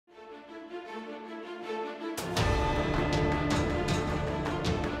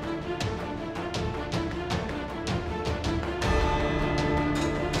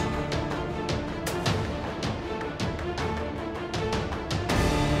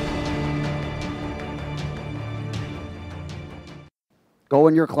Go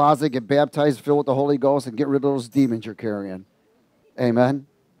in your closet, get baptized, fill with the Holy Ghost, and get rid of those demons you're carrying. Amen.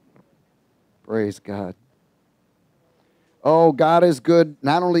 Praise God. Oh, God is good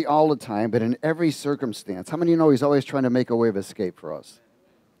not only all the time, but in every circumstance. How many of you know He's always trying to make a way of escape for us?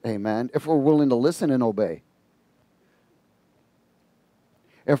 Amen. If we're willing to listen and obey.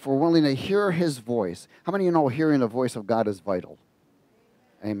 If we're willing to hear His voice. How many of you know hearing the voice of God is vital?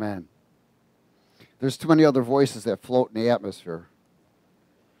 Amen. There's too many other voices that float in the atmosphere.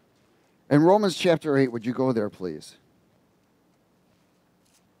 In Romans chapter 8, would you go there, please?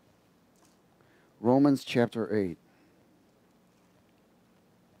 Romans chapter 8.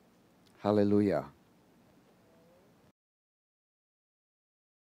 Hallelujah.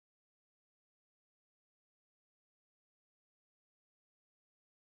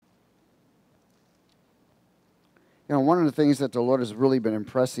 You know, one of the things that the Lord has really been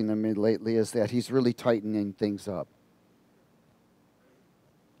impressing on me lately is that He's really tightening things up.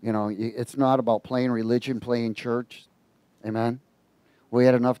 You know, it's not about playing religion, playing church. Amen? We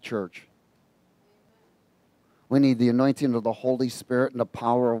had enough church. We need the anointing of the Holy Spirit and the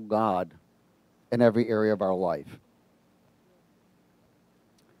power of God in every area of our life.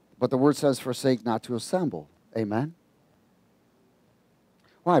 But the Word says, forsake not to assemble. Amen?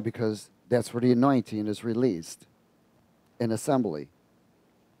 Why? Because that's where the anointing is released, in assembly.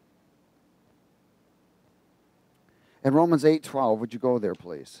 In Romans 8:12, would you go there,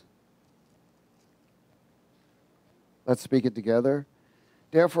 please? Let's speak it together.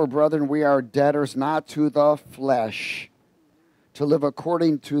 Therefore, brethren, we are debtors not to the flesh, to live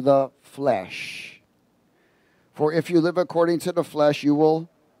according to the flesh. For if you live according to the flesh, you will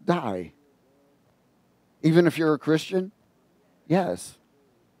die. Even if you're a Christian? Yes.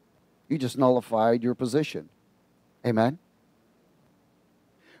 You just nullified your position. Amen?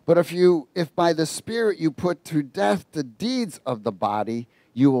 But if by the Spirit you put to death the deeds of the body,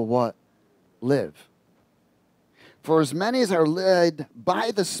 you will what? Live. For as many as are led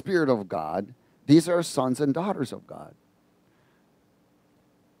by the Spirit of God, these are sons and daughters of God.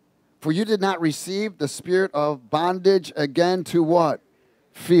 For you did not receive the spirit of bondage again to what?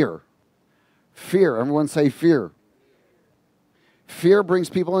 Fear. Fear. Everyone say fear. Fear brings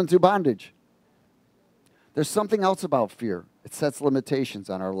people into bondage. There's something else about fear. It sets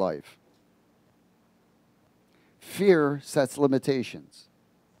limitations on our life. Fear sets limitations.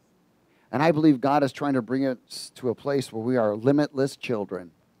 And I believe God is trying to bring us to a place where we are limitless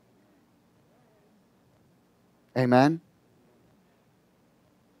children. Amen?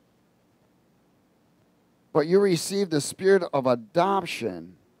 But you received the spirit of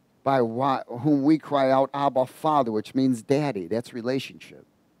adoption by whom we cry out, Abba, Father, which means daddy. That's relationship.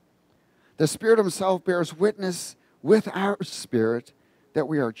 The Spirit Himself bears witness with our spirit that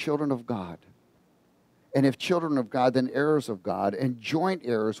we are children of God. And if children of God, then heirs of God, and joint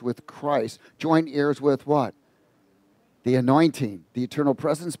heirs with Christ. Joint heirs with what? The anointing, the eternal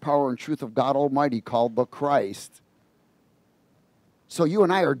presence, power, and truth of God Almighty, called the Christ. So you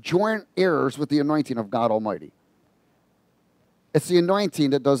and I are joint heirs with the anointing of God Almighty. It's the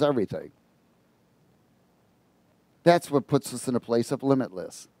anointing that does everything. That's what puts us in a place of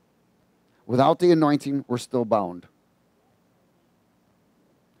limitless. Without the anointing, we're still bound.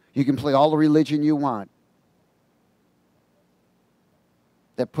 You can play all the religion you want.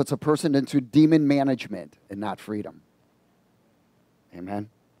 That puts a person into demon management and not freedom. Amen.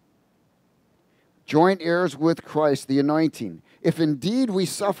 Joint heirs with Christ, the anointing. If indeed we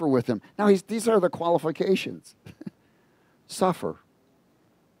suffer with Him. Now, these are the qualifications. Suffer.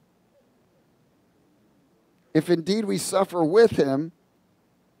 If indeed we suffer with Him,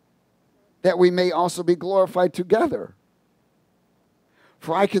 that we may also be glorified together.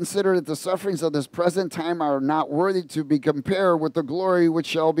 For I consider that the sufferings of this present time are not worthy to be compared with the glory which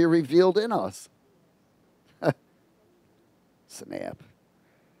shall be revealed in us. Snap.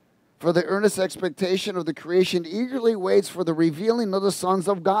 For the earnest expectation of the creation eagerly waits for the revealing of the sons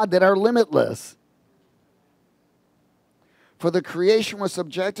of God that are limitless. For the creation was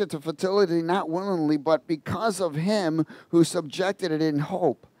subjected to fertility not willingly, but because of Him who subjected it in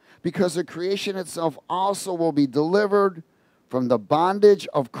hope. Because the creation itself also will be delivered from the bondage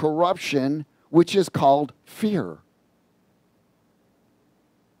of corruption, which is called fear,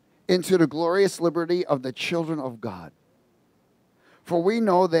 into the glorious liberty of the children of God. For we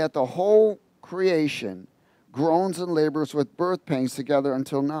know that the whole creation groans and labors with birth pangs together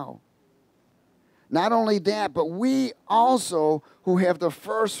until now. Not only that, but we also who have the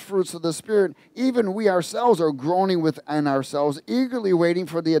first fruits of the Spirit, even we ourselves are groaning within ourselves, eagerly waiting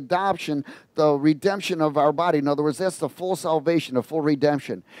for the adoption, the redemption of our body. In other words, that's the full salvation, the full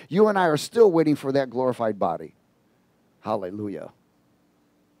redemption. You and I are still waiting for that glorified body. Hallelujah.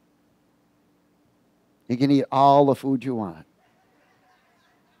 You can eat all the food you want.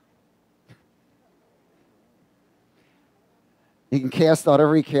 You can cast out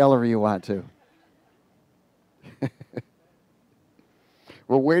every calorie you want to.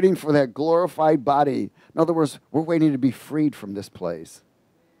 We're waiting for that glorified body. In other words, we're waiting to be freed from this place.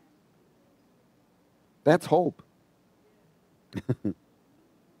 That's hope.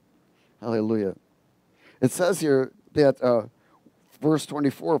 Hallelujah. It says here that, verse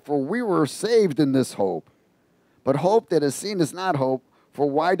 24, for we were saved in this hope. But hope that is seen is not hope, for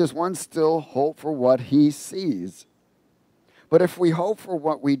why does one still hope for what he sees? But if we hope for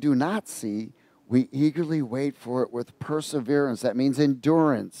what we do not see, we eagerly wait for it with perseverance. That means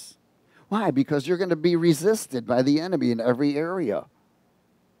endurance. Why? Because you're going to be resisted by the enemy in every area.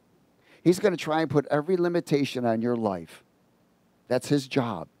 He's going to try and put every limitation on your life. That's his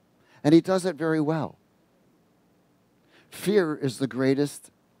job. And he does it very well. Fear is the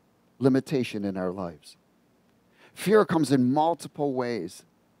greatest limitation in our lives. Fear comes in multiple ways.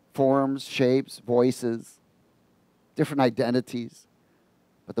 Forms, shapes, voices, different identities.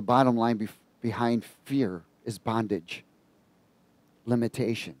 But the bottom line behind fear is bondage,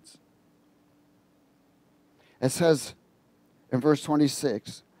 limitations. It says in verse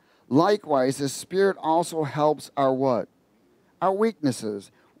 26, likewise, the Spirit also helps our what? Our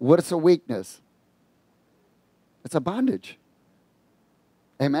weaknesses. What is a weakness? It's a bondage.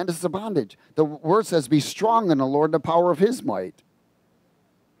 Amen? It's a bondage. The word says, be strong in the Lord, the power of his might.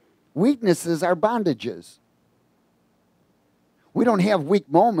 Weaknesses are bondages. We don't have weak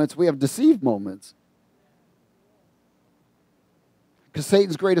moments. We have deceived moments. Because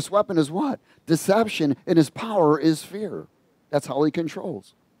Satan's greatest weapon is what? Deception, and his power is fear. That's how he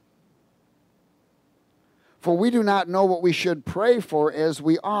controls. For we do not know what we should pray for as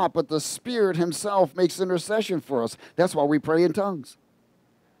we ought, but the Spirit himself makes intercession for us. That's why we pray in tongues.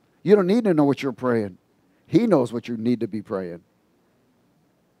 You don't need to know what you're praying. He knows what you need to be praying.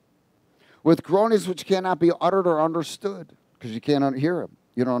 With groanings which cannot be uttered or understood, because you can't hear him.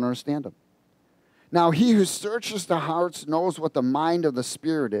 You don't understand him. Now he who searches the hearts knows what the mind of the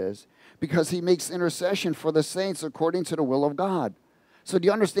Spirit is, because he makes intercession for the saints according to the will of God. So do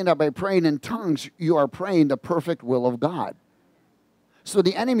you understand that by praying in tongues, you are praying the perfect will of God? So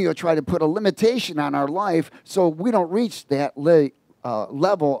the enemy will try to put a limitation on our life so we don't reach that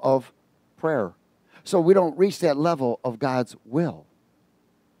level of prayer. So we don't reach that level of God's will.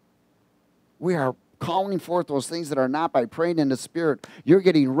 We are calling forth those things that are not by praying in the Spirit. You're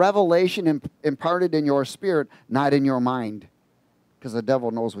getting revelation imparted in your spirit, not in your mind, because the devil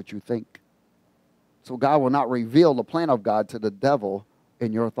knows what you think. So God will not reveal the plan of God to the devil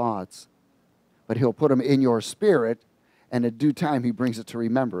in your thoughts, but he'll put them in your spirit, and in due time he brings it to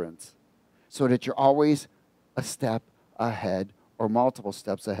remembrance, so that you're always a step ahead or multiple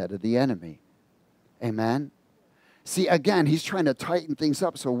steps ahead of the enemy. Amen? See, again, he's trying to tighten things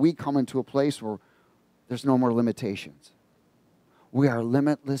up so we come into a place where there's no more limitations. We are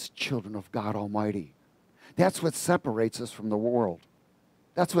limitless children of God Almighty. That's what separates us from the world.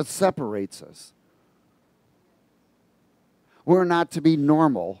 That's what separates us. We're not to be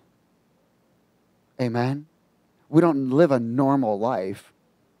normal. Amen? We don't live a normal life.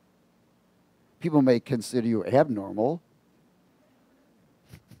 People may consider you abnormal.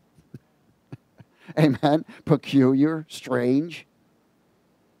 Amen? Peculiar, strange.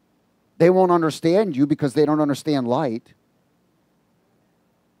 They won't understand you because they don't understand light.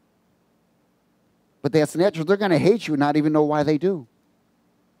 But that's natural. They're going to hate you and not even know why they do.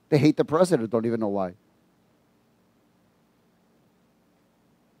 They hate the president, don't even know why.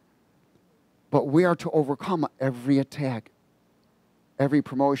 But we are to overcome every attack, every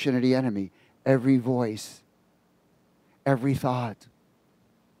promotion of the enemy, every voice, every thought,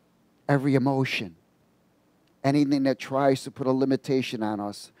 every emotion, anything that tries to put a limitation on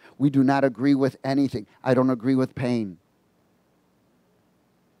us. We do not agree with anything. I don't agree with pain,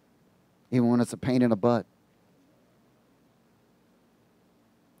 even when it's a pain in the butt.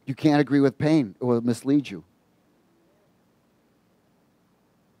 You can't agree with pain. It will mislead you.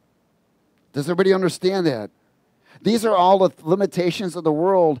 Does everybody understand that? These are all the limitations of the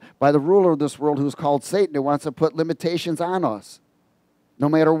world by the ruler of this world who's called Satan, who wants to put limitations on us, no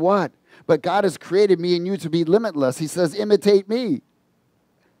matter what. But God has created me and you to be limitless. He says, imitate me.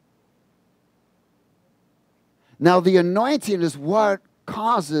 Now, the anointing is what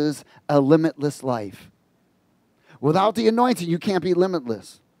causes a limitless life. Without the anointing, you can't be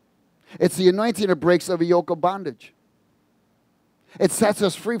limitless. It's the anointing that breaks every yoke of bondage. It sets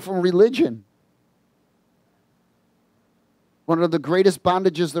us free from religion. One of the greatest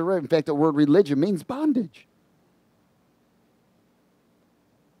bondages there is. In fact, the word religion means bondage.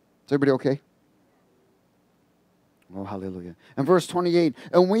 Is everybody okay? Oh, hallelujah. And verse 28,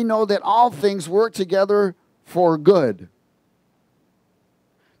 and we know that all things work together for good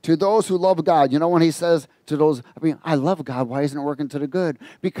to those who love God. You know, when he says to those, I love God, why isn't it working to the good?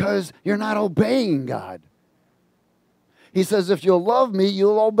 Because you're not obeying God. He says, if you'll love me,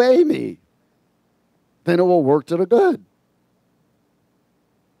 you'll obey me. Then it will work to the good.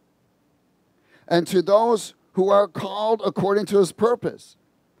 And to those who are called according to his purpose,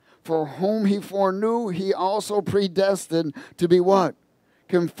 for whom he foreknew, he also predestined to be what?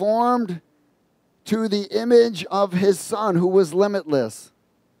 Conformed to the image of his Son, who was limitless,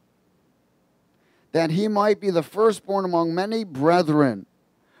 that he might be the firstborn among many brethren.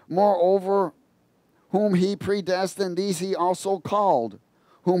 Moreover, whom he predestined, these he also called.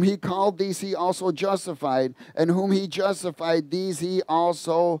 Whom he called, these he also justified. And whom he justified, these he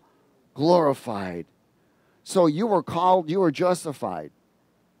also glorified. So you were called, you were justified.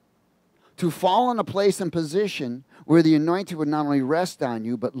 To fall in a place and position where the anointing would not only rest on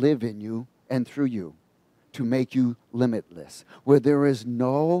you, but live in you and through you. To make you limitless. Where there is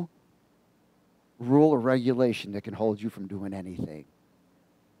no rule or regulation that can hold you from doing anything.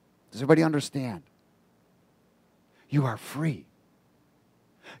 Does everybody understand? You are free.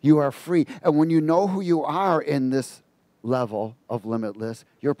 You are free. And when you know who you are in this level of limitless,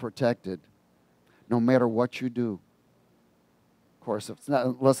 you're protected no matter what you do. Of course, if it's not,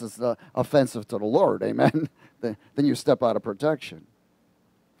 unless it's offensive to the Lord, amen, then you step out of protection.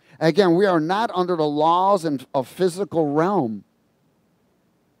 Again, we are not under the laws of physical realm,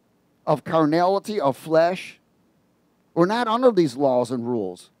 of carnality, of flesh. We're not under these laws and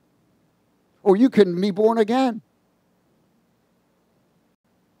rules. Or you can be born again.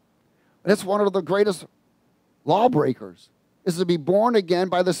 That's one of the greatest lawbreakers, is to be born again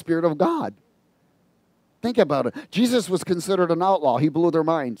by the Spirit of God. Think about it. Jesus was considered an outlaw. He blew their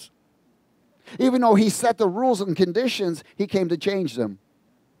minds. Even though he set the rules and conditions, he came to change them.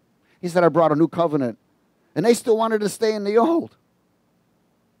 He said, I brought a new covenant. And they still wanted to stay in the old.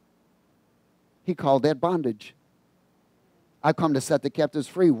 He called that bondage. I've come to set the captives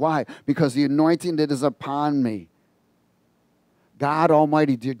free. Why? Because the anointing that is upon me. God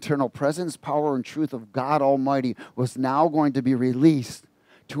Almighty, the eternal presence, power, and truth of God Almighty was now going to be released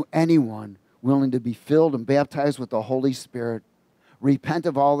to anyone willing to be filled and baptized with the Holy Spirit, repent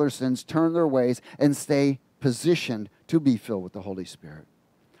of all their sins, turn their ways, and stay positioned to be filled with the Holy Spirit.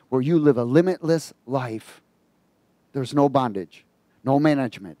 Where you live a limitless life, there's no bondage, no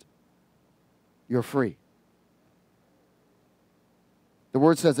management. You're free. The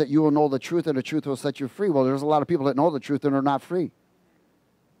word says that you will know the truth and the truth will set you free. Well, there's a lot of people that know the truth and are not free.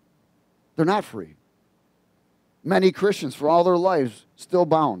 They're not free. Many Christians for all their lives still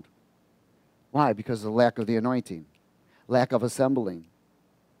bound. Why? Because of the lack of the anointing, lack of assembling.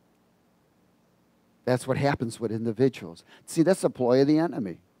 That's what happens with individuals. See, that's a ploy of the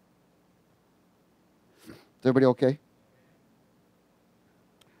enemy. Is everybody okay?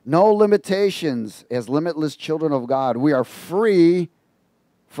 No limitations as limitless children of God. We are free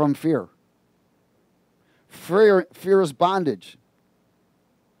from fear. Fear is bondage.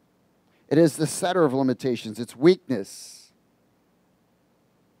 It is the setter of limitations. It's weakness.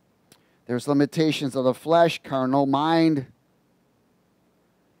 There's limitations of the flesh, carnal mind.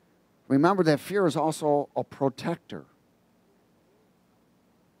 Remember that fear is also a protector.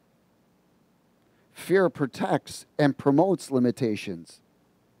 Fear protects and promotes limitations.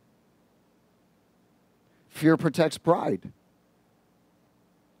 Fear protects pride.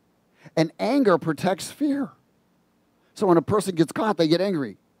 And anger protects fear. So when a person gets caught, they get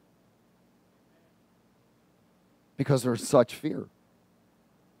angry. Because there's such fear.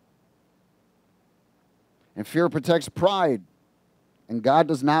 And fear protects pride. And God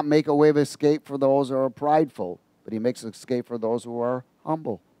does not make a way of escape for those who are prideful, but he makes an escape for those who are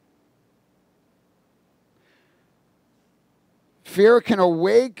humble. Fear can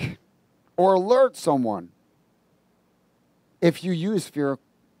awake or alert someone if you use fear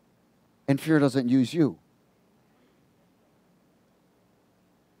and fear doesn't use you.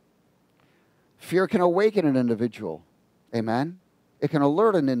 Fear can awaken an individual. Amen? It can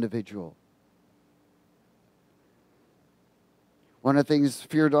alert an individual. One of the things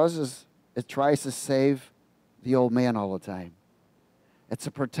fear does is it tries to save the old man all the time. It's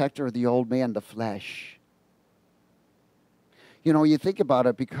a protector of the old man, the flesh. You know, you think about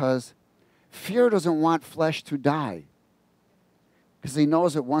it because fear doesn't want flesh to die. Because he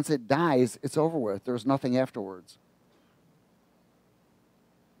knows that once it dies, it's over with. There's nothing afterwards.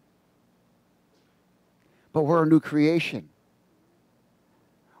 But we're a new creation.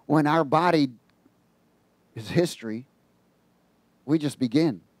 When our body is history, we just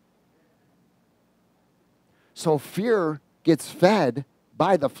begin. So fear gets fed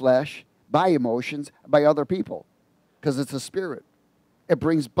by the flesh, by emotions, by other people, because it's a spirit. It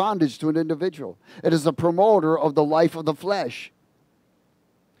brings bondage to an individual. It is a promoter of the life of the flesh.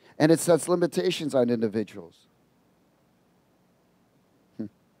 And it sets limitations on individuals.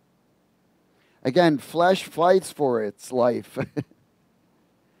 Again, flesh fights for its life.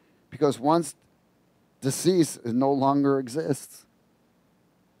 Because once deceased, it no longer exists.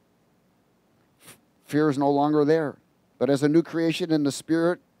 Fear is no longer there. But as a new creation in the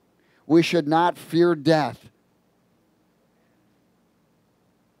Spirit, we should not fear death.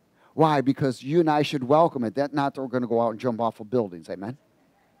 Why? Because you and I should welcome it. That not that we're going to go out and jump off of buildings, amen?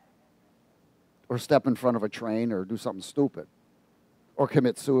 Or step in front of a train or do something stupid. Or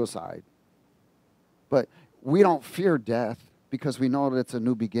commit suicide. But we don't fear death because we know that it's a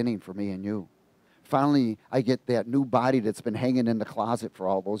new beginning for me and you. Finally, I get that new body that's been hanging in the closet for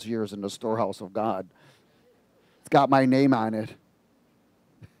all those years in the storehouse of God. It's got my name on it.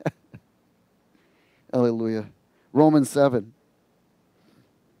 Hallelujah. Romans 7.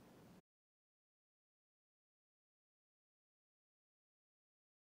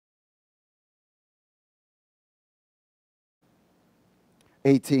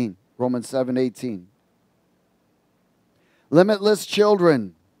 Romans 7:18. Limitless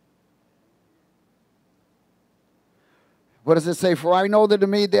children. What does it say? For I know that in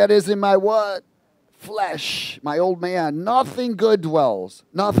me that is in my what? Flesh, my old man. Nothing good dwells.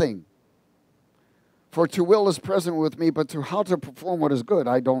 Nothing. For to will is present with me, but to how to perform what is good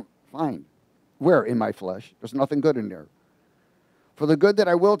I don't find. Where? In my flesh. There's nothing good in there. For the good that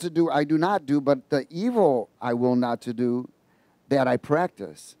I will to do, I do not do, but the evil I will not to do, that I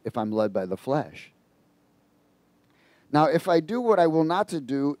practice if I'm led by the flesh. Now, if I do what I will not to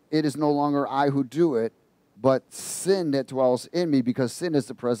do, it is no longer I who do it, but sin that dwells in me, because sin is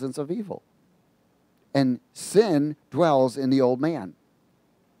the presence of evil. And sin dwells in the old man.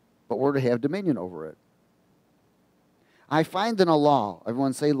 But we're to have dominion over it. I find in a law,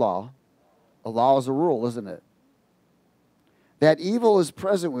 everyone say law. A law is a rule, isn't it? That evil is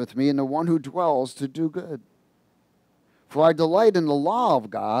present with me in the one who dwells to do good. For I delight in the law of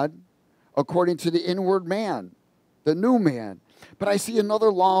God according to the inward man, the new man. But I see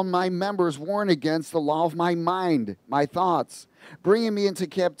another law in my members warring against the law of my mind, my thoughts, bringing me into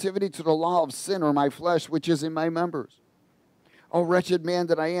captivity to the law of sin or my flesh, which is in my members. O wretched man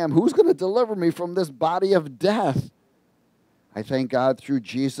that I am, who's going to deliver me from this body of death? I thank God through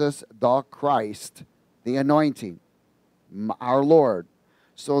Jesus the Christ, the anointing, our Lord.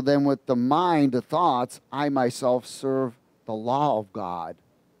 So then with the mind, the thoughts, I myself serve the law of God.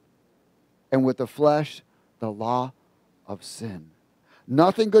 And with the flesh, the law of sin.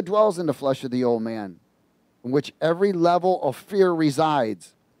 Nothing good dwells in the flesh of the old man, in which every level of fear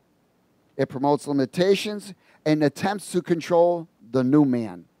resides. It promotes limitations and attempts to control the new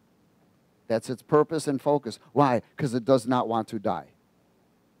man. That's its purpose and focus. Why? Because it does not want to die.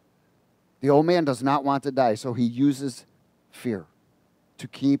 The old man does not want to die, so he uses fear to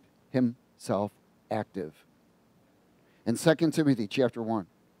keep himself active. In 2 Timothy chapter 1.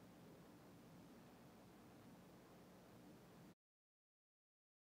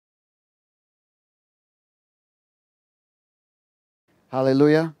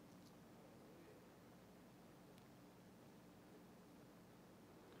 Hallelujah.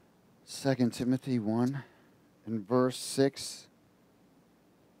 Second Timothy 1 and verse 6.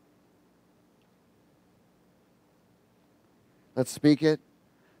 Let's speak it.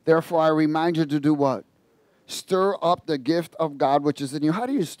 Therefore I remind you to do what? Stir up the gift of God which is in you. How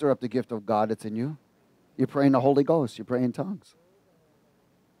do you stir up the gift of God that's in you? You pray in the Holy Ghost. You pray in tongues.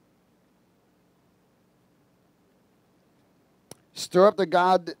 Stir up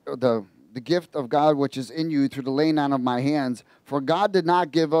the gift of God which is in you through the laying on of my hands. For God did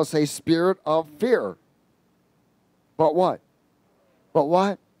not give us a spirit of fear. But what? But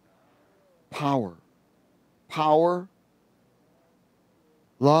what? Power. Power,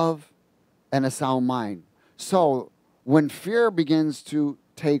 love, and a sound mind. So when fear begins to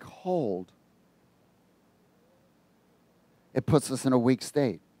take hold, it puts us in a weak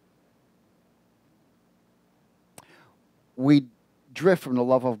state. We drift from the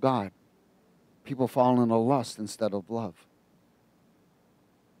love of God. People fall into lust instead of love.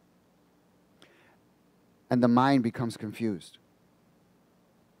 And the mind becomes confused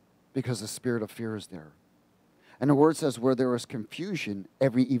because the spirit of fear is there. And the word says, where there is confusion,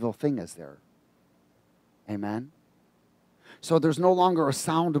 every evil thing is there. Amen? So there's no longer a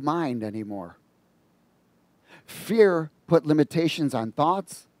sound mind anymore. Fear put limitations on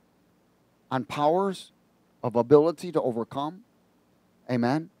thoughts, on powers of ability to overcome.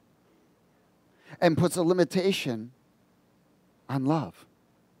 Amen? and puts a limitation on love.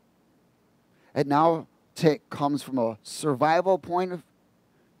 It now comes from a survival point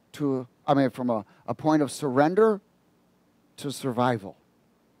from a point of surrender to survival.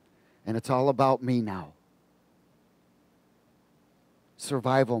 And it's all about me now.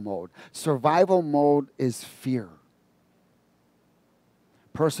 Survival mode. Survival mode is fear.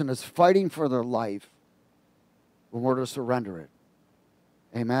 Person is fighting for their life in order to surrender it.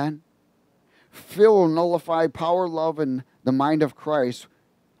 Amen? Fear will nullify power, love, and the mind of Christ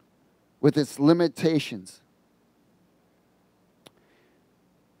with its limitations.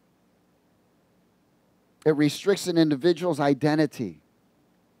 It restricts an individual's identity.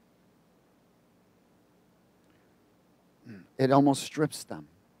 It almost strips them.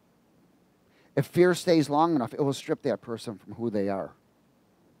 If fear stays long enough, it will strip that person from who they are.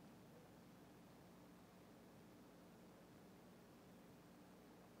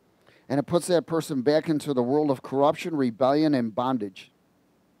 And it puts that person back into the world of corruption, rebellion, and bondage.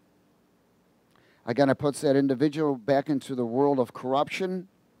 Again, it puts that individual back into the world of corruption,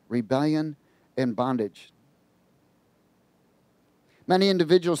 rebellion, and bondage. Many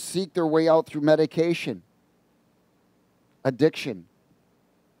individuals seek their way out through medication, addiction,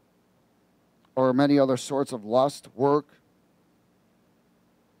 or many other sorts of lust, work.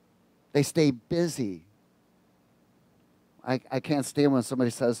 They stay busy. I can't stand when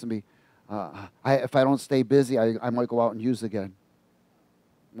somebody says to me, if I don't stay busy, I might go out and use again.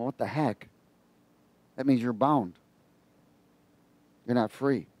 Well, what the heck? That means you're bound. You're not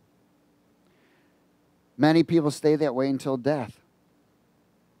free. Many people stay that way until death,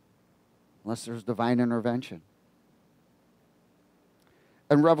 unless there's divine intervention.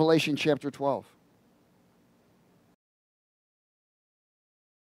 In Revelation chapter 12,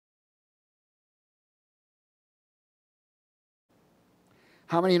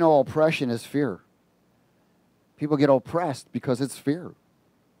 how many know oppression is fear? People get oppressed because it's fear.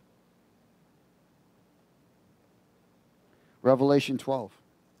 Revelation 12.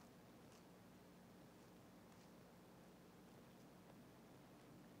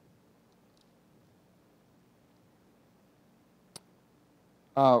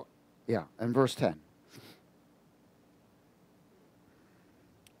 And verse 10.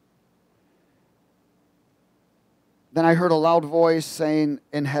 Then I heard a loud voice saying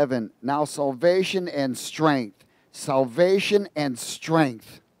in heaven, now salvation and strength,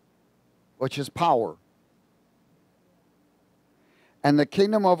 which is power, and the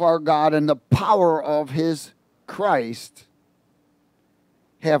kingdom of our God and the power of his Christ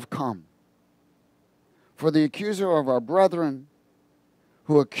have come. For the accuser of our brethren,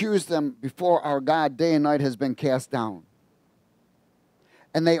 who accused them before our God day and night, has been cast down.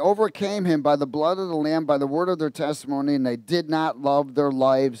 And they overcame him by the blood of the Lamb, by the word of their testimony, and they did not love their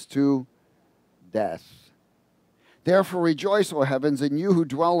lives to death. Therefore rejoice, O heavens, and you who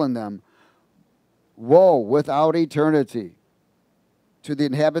dwell in them. Woe without eternity to the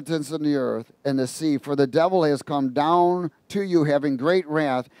inhabitants of the earth and the sea, for the devil has come down to you having great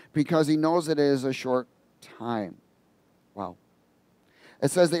wrath, because he knows it is a short time. Wow. It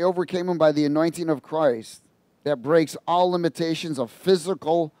says they overcame him by the anointing of Christ that breaks all limitations of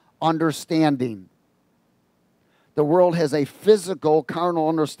physical understanding. The world has a physical, carnal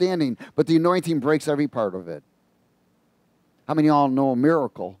understanding, but the anointing breaks every part of it. How many of y'all know a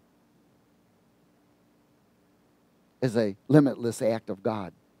miracle is a limitless act of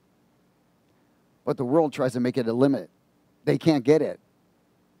God? But the world tries to make it a limit. They can't get it.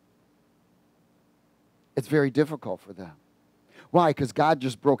 It's very difficult for them. Why? Because God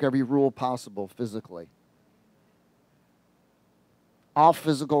just broke every rule possible physically. All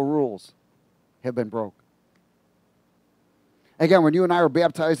physical rules have been broke. Again, when you and I were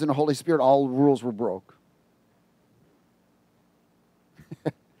baptized in the Holy Spirit, all rules were broke.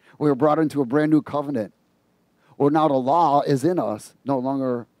 We were brought into a brand new covenant. Well, now the law is in us. No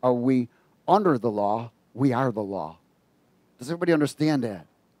longer are we under the law. We are the law. Does everybody understand that?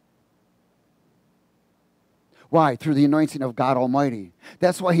 Why? Through the anointing of God Almighty.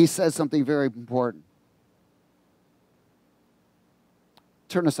 That's why he says something very important.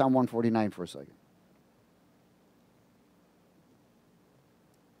 Turn to Psalm 149 for a second.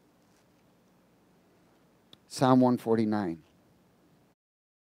 Psalm 149.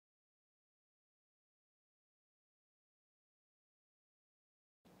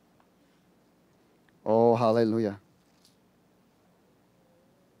 Oh, hallelujah.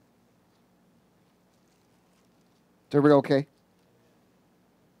 Is everybody okay?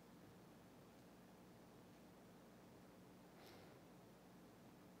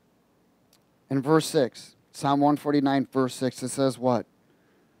 In verse 6, Psalm 149, verse 6, it says what?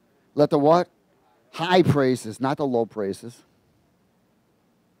 Let the what? high praises, not the low praises.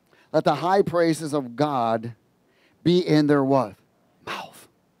 Let the high praises of God be in their what? Mouth.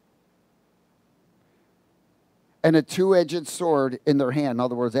 And a two-edged sword in their hand. In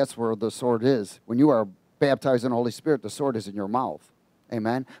other words, that's where the sword is. When you are baptized in the Holy Spirit, the sword is in your mouth.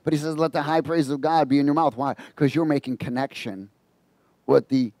 Amen? But he says, let the high praises of God be in your mouth. Why? Because you're making connection with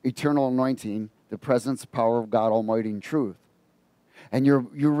the eternal anointing, the presence, power of God Almighty in truth. And you're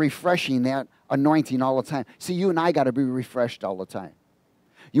refreshing that anointing all the time. See, you and I got to be refreshed all the time.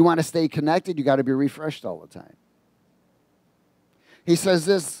 You want to stay connected, you got to be refreshed all the time. He says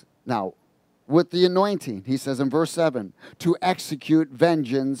this now, with the anointing, he says in verse 7, to execute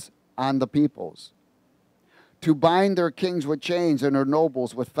vengeance on the peoples, to bind their kings with chains and their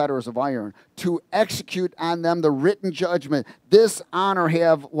nobles with fetters of iron, to execute on them the written judgment. This honor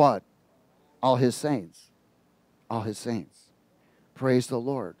have what? All his saints. All his saints. Praise the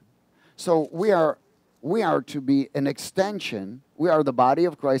Lord. So we are to be an extension. We are the body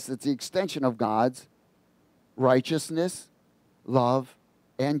of Christ. It's the extension of God's righteousness, love,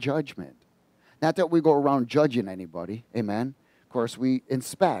 and judgment. Not that we go around judging anybody. Amen. Of course, we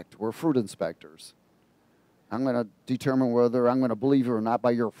inspect. We're fruit inspectors. I'm going to determine whether I'm going to believe you or not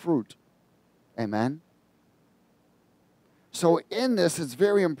by your fruit. Amen. So in this, it's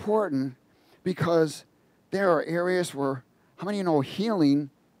very important because there are areas where, how many of you know healing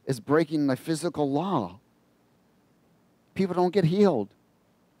is breaking the physical law? People don't get healed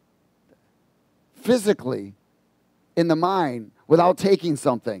physically in the mind without taking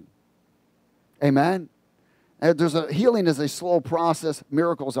something. Amen? Healing is a slow process.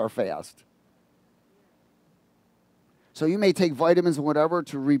 Miracles are fast. So you may take vitamins and whatever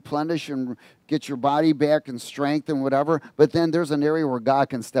to replenish and get your body back and strength and whatever, but then there's an area where God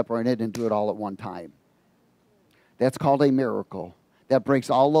can step right in and do it all at one time. That's called a miracle. That breaks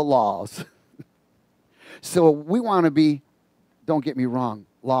all the laws. So we want to be, don't get me wrong,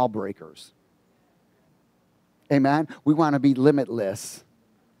 lawbreakers. Amen? We want to be limitless.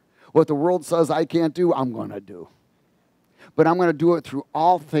 What the world says I can't do, I'm going to do. But I'm going to do it through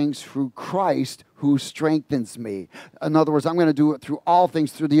all things through Christ who strengthens me. In other words, I'm going to do it through all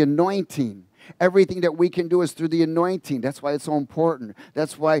things through the anointing. Everything that we can do is through the anointing. That's why it's so important.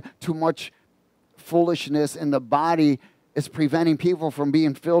 That's why too much foolishness in the body is preventing people from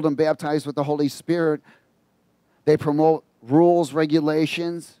being filled and baptized with the Holy Spirit. They promote rules,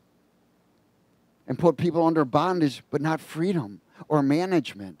 regulations, and put people under bondage, but not freedom or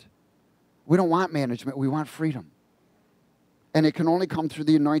management. We don't want management. We want freedom. And it can only come through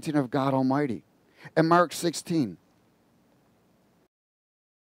the anointing of God Almighty. And Mark 16.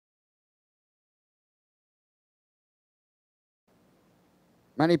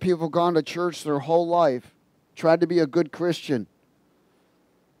 Many people have gone to church their whole life, tried to be a good Christian,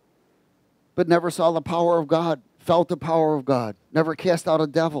 but never saw the power of God, felt the power of God, never cast out a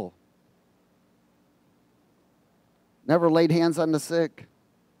devil, never laid hands on the sick.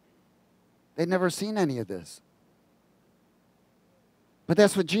 They'd never seen any of this. But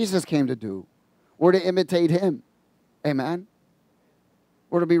that's what Jesus came to do. We're to imitate him. Amen?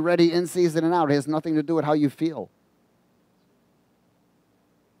 We're to be ready in season and out. It has nothing to do with how you feel.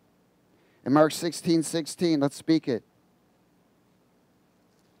 In Mark 16:16, let's speak it.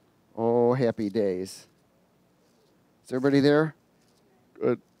 Oh, happy days. Is everybody there?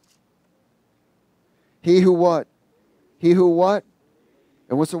 Good. He who what? He who what?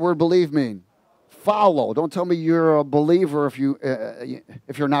 And what's the word believe mean? Follow. Don't tell me you're a believer if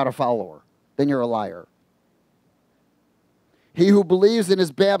you're not a follower. Then you're a liar. He who believes and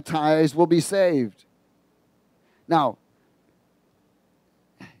is baptized will be saved. Now,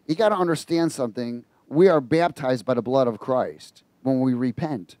 you got to understand something. We are baptized by the blood of Christ when we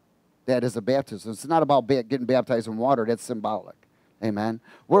repent. That is a baptism. It's not about getting baptized in water. That's symbolic. Amen.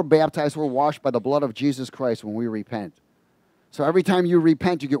 We're baptized, we're washed by the blood of Jesus Christ when we repent. So every time you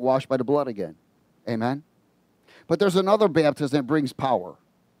repent, you get washed by the blood again. Amen? But there's another baptism that brings power.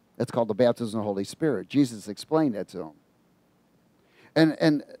 That's called the baptism of the Holy Spirit. Jesus explained that to them.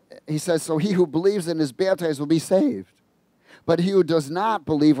 And he says, so he who believes and is baptized will be saved. But he who does not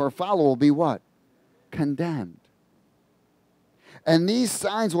believe or follow will be what? Condemned. And these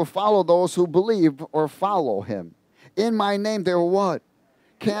signs will follow those who believe or follow him. In my name they will what?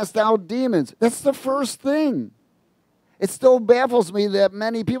 Cast out demons. That's the first thing. It still baffles me that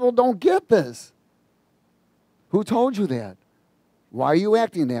many people don't get this. Who told you that? Why are you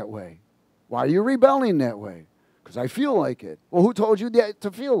acting that way? Why are you rebelling that way? Because I feel like it. Well, who told you that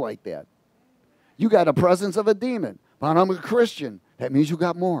to feel like that? You got a presence of a demon. But I'm a Christian. That means you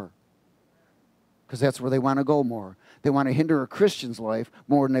got more. Because that's where they want to go more. They want to hinder a Christian's life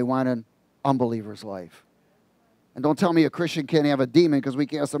more than they want to unbeliever's life. And don't tell me a Christian can't have a demon because we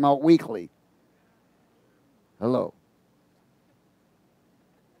cast them out weekly. Hello.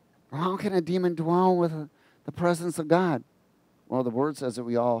 How can a demon dwell with the presence of God? Well, the Word says that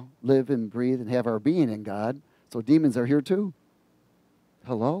we all live and breathe and have our being in God. So demons are here too.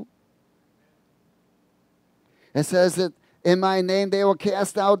 Hello? It says that in my name they will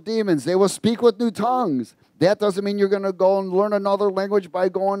cast out demons. They will speak with new tongues. That doesn't mean you're going to go and learn another language by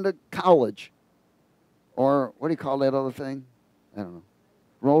going to college. Or what do you call that other thing? I don't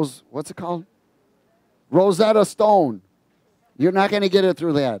know. What's it called? Rosetta Stone. You're not going to get it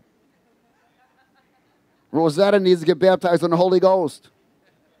through that. Rosetta needs to get baptized in the Holy Ghost.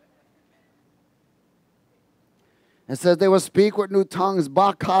 It says they will speak with new tongues.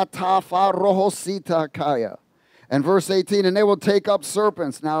 And verse 18, and they will take up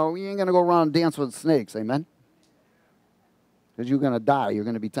serpents. Now, you ain't going to go around and dance with snakes, amen? Because you're going to die. You're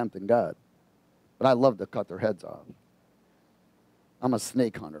going to be tempting God. But I love to cut their heads off. I'm a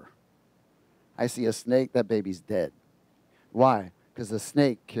snake hunter. I see a snake, that baby's dead. Why? Because the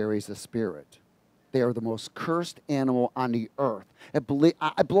snake carries a spirit. They are the most cursed animal on the earth. It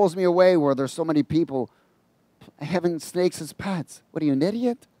blows me away where there's so many people having snakes as pets. What are you, an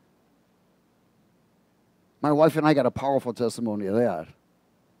idiot? My wife and I got a powerful testimony of that.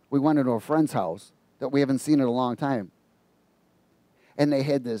 We went into a friend's house that we haven't seen in a long time. And they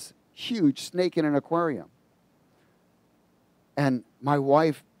had this huge snake in an aquarium. And my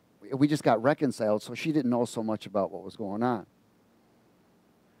wife, we just got reconciled, so she didn't know so much about what was going on.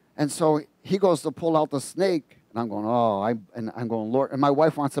 And so he goes to pull out the snake, and I'm going, I'm going, Lord. And my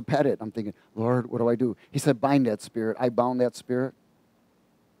wife wants to pet it. I'm thinking, Lord, what do I do? He said, bind that spirit. I bound that spirit.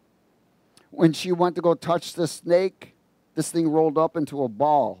 When she went to go touch the snake, this thing rolled up into a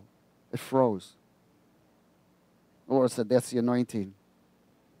ball. It froze. The Lord said, that's the anointing.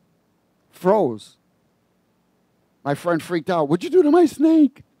 Froze. My friend freaked out. What'd you do to my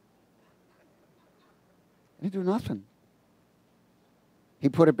snake? He didn't do nothing. He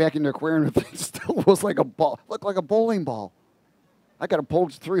put it back in the aquarium, and the thing still was like a ball. Looked like a bowling ball. I got to pull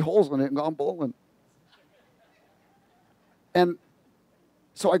 3 holes in it and go bowling. And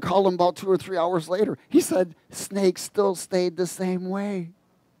so I called him about 2 or 3 hours later. He said, snake still stayed the same way.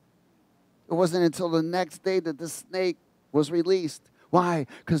 It wasn't until the next day that the snake was released. Why?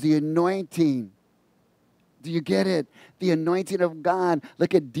 Because the anointing. Do you get it? The anointing of God.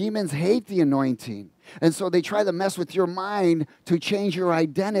 Look at demons hate the anointing. And so they try to mess with your mind to change your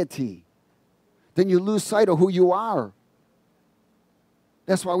identity. Then you lose sight of who you are.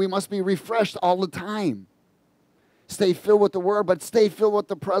 That's why we must be refreshed all the time. Stay filled with the Word, but stay filled with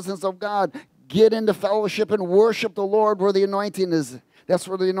the presence of God. Get into fellowship and worship the Lord where the anointing is. That's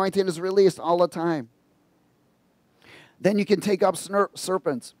where the anointing is released all the time. Then you can take up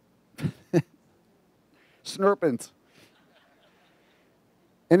serpents. Serpents.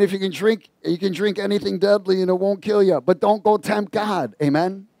 And if you can drink anything deadly and it won't kill you. But don't go tempt God.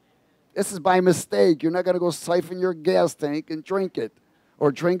 Amen? This is by mistake. You're not going to go siphon your gas tank and drink it.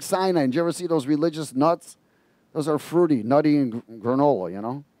 Or drink cyanide. Did you ever see those religious nuts? Those are fruity, nutty, and granola, you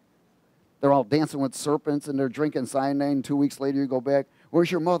know? They're all dancing with serpents and they're drinking cyanide. And 2 weeks later you go back.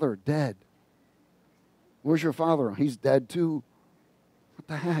 Where's your mother? Dead. Where's your father? He's dead too. What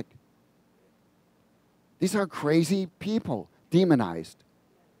the heck? These are crazy people, demonized.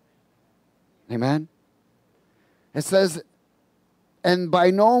 Amen? It says, and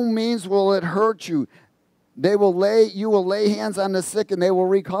by no means will it hurt you. You will lay hands on the sick and they will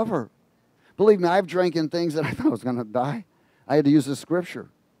recover. Believe me, I've drank in things that I thought I was going to die. I had to use the scripture.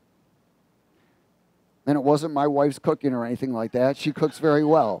 And it wasn't my wife's cooking or anything like that. She cooks very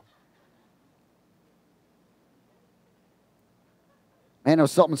well. Man, there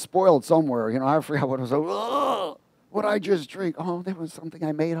was something spoiled somewhere. You know, I forgot what it was. Oh, what did I just drink? Oh, that was something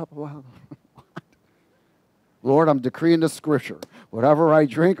I made up. Wow. Lord, I'm decreeing the scripture. Whatever I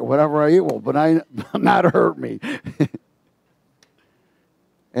drink or whatever I eat will not hurt me.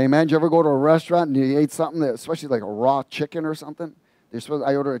 Amen. Did you ever go to a restaurant and you ate something, especially like a raw chicken or something?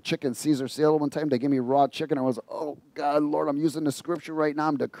 I ordered a chicken Caesar salad one time. They gave me raw chicken. I was, oh, God, Lord, I'm using the scripture right now.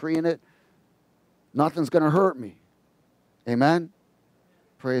 I'm decreeing it. Nothing's going to hurt me. Amen.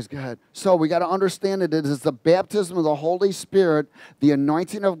 Praise God. So we got to understand that it is the baptism of the Holy Spirit, the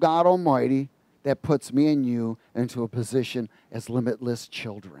anointing of God Almighty, that puts me and you into a position as limitless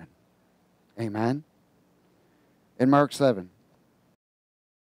children. Amen. In Mark 7.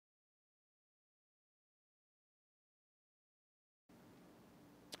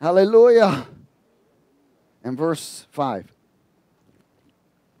 Hallelujah. In verse 5.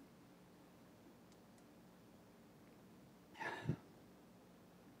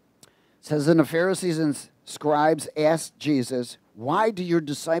 It says, and the Pharisees and scribes asked Jesus, why do your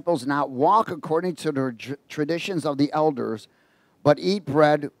disciples not walk according to the traditions of the elders, but eat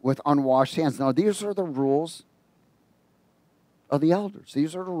bread with unwashed hands? Now, these are the rules of the elders.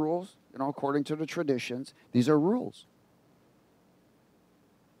 These are the rules, according to the traditions. These are rules.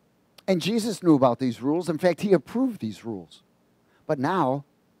 And Jesus knew about these rules. In fact, he approved these rules. But now,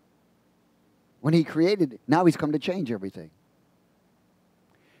 when he created it, now he's come to change everything.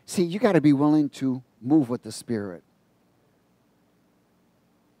 See, you got to be willing to move with the Spirit.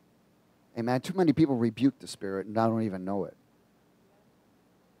 Amen. Too many people rebuke the Spirit and I don't even know it.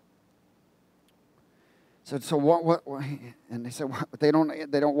 So what? And they said they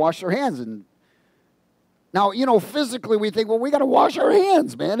don't wash their hands. And now physically we think, well, we got to wash our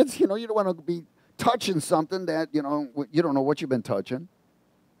hands, man. It's you don't want to be touching something that you don't know what you've been touching.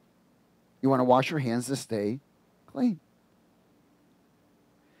 You want to wash your hands to stay clean.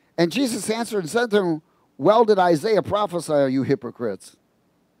 And Jesus answered and said to them, well did Isaiah prophesy, you hypocrites,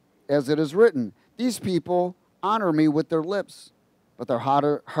 as it is written, these people honor me with their lips, but their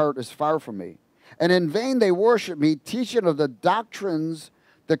heart is far from me. And in vain they worship me, teaching of the doctrines,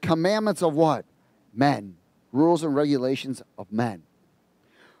 the commandments of what? Men. Rules and regulations of men.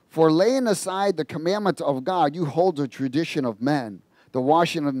 For laying aside the commandment of God, you hold the tradition of men, the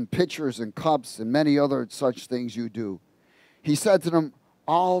washing of pitchers and cups, and many other such things you do. He said to them,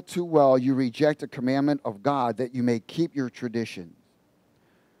 all too well you reject the commandment of God that you may keep your tradition.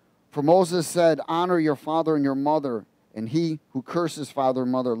 For Moses said, honor your father and your mother, and he who curses father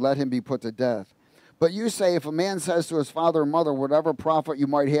and mother, let him be put to death. But you say, if a man says to his father or mother, whatever profit you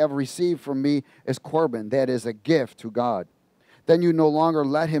might have received from me is Corban, that is a gift to God, then you no longer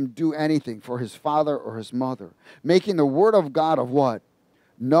let him do anything for his father or his mother, making the word of God of what?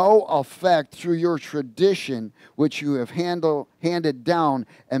 No effect through your tradition, which you have handed down,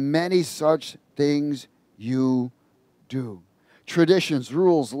 and many such things you do. Traditions,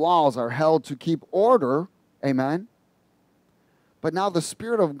 rules, laws are held to keep order, amen? But now the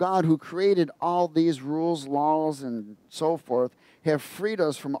Spirit of God who created all these rules, laws, and so forth, have freed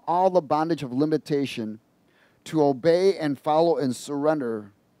us from all the bondage of limitation to obey and follow and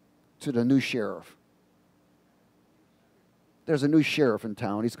surrender to the new sheriff. There's a new sheriff in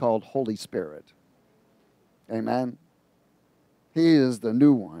town. He's called Holy Spirit. Amen? He is the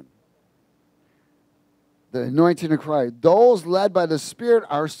new one. The anointing of Christ. Those led by the Spirit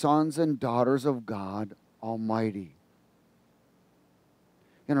are sons and daughters of God Almighty.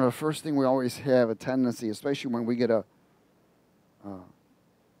 The first thing we always have a tendency, especially when we get a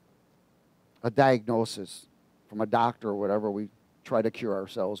diagnosis from a doctor or whatever, we try to cure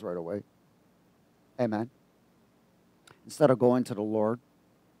ourselves right away. Amen. Instead of going to the Lord,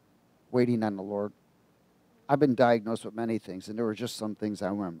 waiting on the Lord. I've been diagnosed with many things, and there were just some things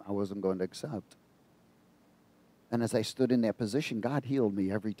I wasn't going to accept. And as I stood in that position, God healed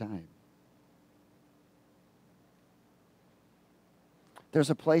me every time. There's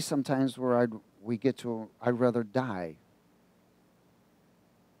a place sometimes where I'd rather die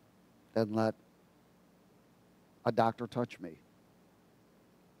than let a doctor touch me.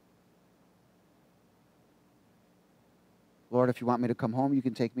 Lord, if you want me to come home, you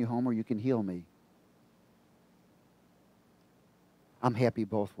can take me home or you can heal me. I'm happy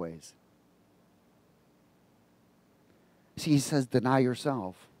both ways. See, he says, deny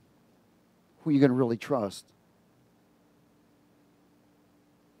yourself. Who are you going to really trust?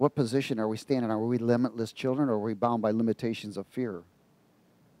 What position are we standing on? Are we limitless children or are we bound by limitations of fear?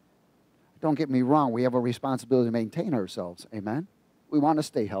 Don't get me wrong. We have a responsibility to maintain ourselves. Amen? We want to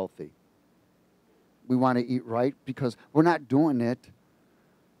stay healthy. We want to eat right because we're not doing it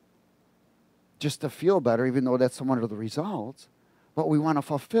just to feel better, even though that's one of the results. But we want to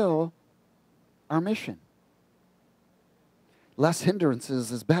fulfill our mission. Less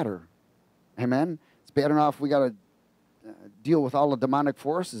hindrances is better. Amen? It's bad enough we got to deal with all the demonic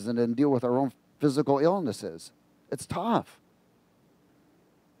forces and then deal with our own physical illnesses. It's tough.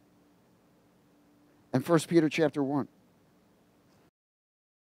 And 1 Peter chapter 1.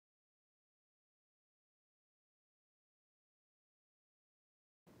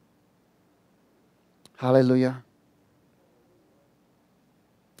 Hallelujah.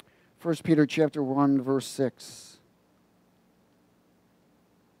 1 Peter chapter 1, verse 6.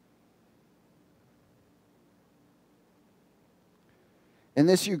 In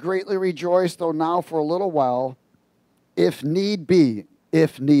this you greatly rejoice, though now for a little while, if need be.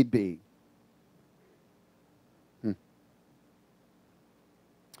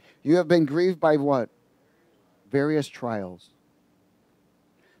 You have been grieved by what? Various trials.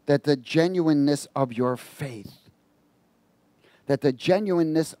 That the genuineness of your faith. that the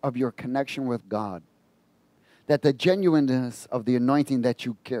genuineness of your connection with God, that the genuineness of the anointing that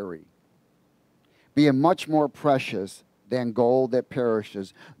you carry, being much more precious than gold that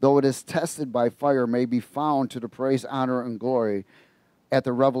perishes, though it is tested by fire, may be found to the praise, honor, and glory at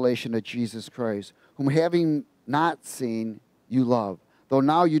the revelation of Jesus Christ, whom having not seen, you love. Though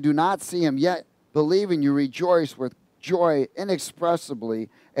now you do not see him, yet believing you rejoice with joy inexpressibly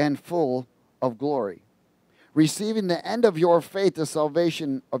and full of glory, receiving the end of your faith, the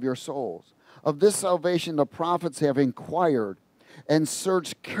salvation of your souls. Of this salvation the prophets have inquired and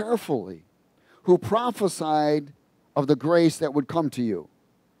searched carefully, who prophesied of the grace that would come to you,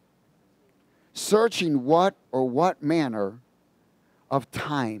 searching what manner of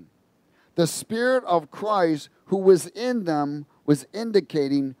time the Spirit of Christ who was in them was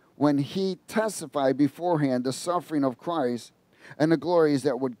indicating when he testified beforehand the suffering of Christ and the glories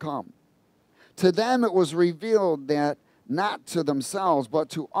that would come. To them it was revealed that not to themselves but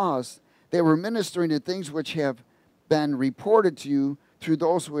to us they were ministering the things which have been reported to you through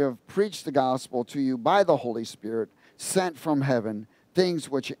those who have preached the gospel to you by the Holy Spirit sent from heaven, things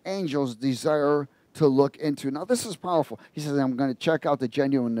which angels desire to look into. Now this is powerful. He says, I'm going to check out the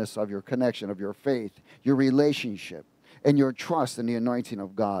genuineness of your connection, of your faith, your relationship, and your trust in the anointing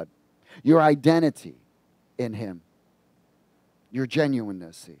of God, your identity in him, your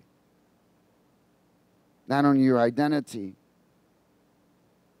genuineness. See, not only your identity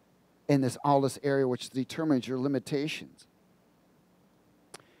in all this area which determines your limitations.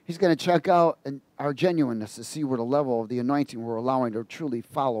 He's going to check out our genuineness to see where the level of the anointing we're allowing to truly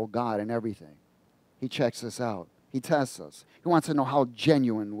follow God in everything. He checks us out. He tests us. He wants to know how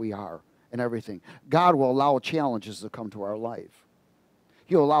genuine we are in everything. God will allow challenges to come to our life.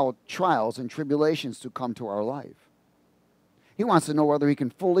 He'll allow trials and tribulations to come to our life. He wants to know whether he can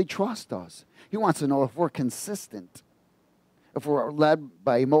fully trust us. He wants to know if we're consistent, if we're led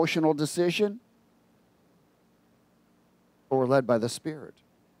by emotional decision or we're led by the Spirit.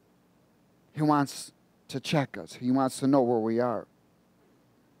 He wants to check us. He wants to know where we are.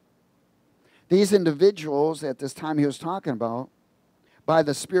 These individuals at this time he was talking about, by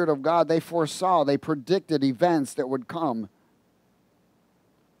the Spirit of God, they foresaw, they predicted events that would come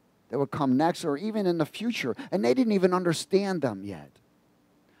next or even in the future. And they didn't even understand them yet.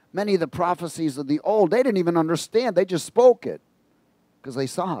 Many of the prophecies of the old, they didn't even understand. They just spoke it because they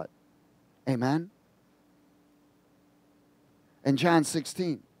saw it. Amen? In John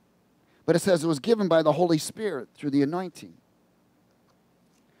 16. But it says it was given by the Holy Spirit through the anointing.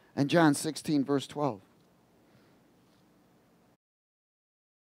 And John 16, verse 12.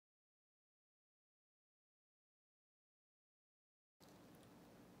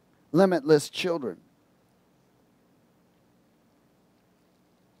 Limitless children.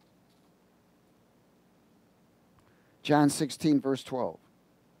 John 16, verse 12.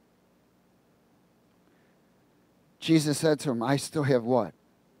 Jesus said to him, I still have what?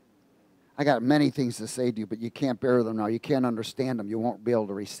 I got many things to say to you, but you can't bear them now. You can't understand them. You won't be able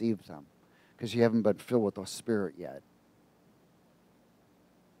to receive them because you haven't been filled with the Spirit yet.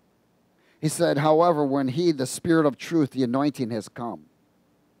 He said, however, when he, the Spirit of truth, the anointing has come,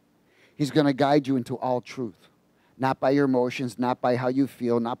 he's going to guide you into all truth. Not by your emotions, not by how you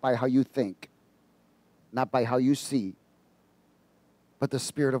feel, not by how you think, not by how you see, but the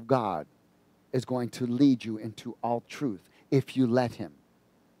Spirit of God is going to lead you into all truth if you let him.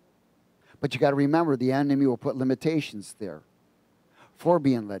 But you got to remember, the enemy will put limitations there for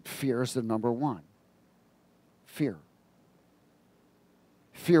being led. Fear is the number one. Fear.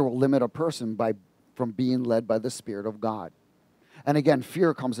 Fear will limit a person from being led by the Spirit of God. And again,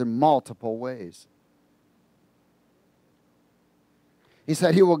 fear comes in multiple ways. He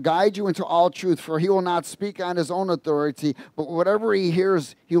said, he will guide you into all truth, for he will not speak on his own authority, but whatever he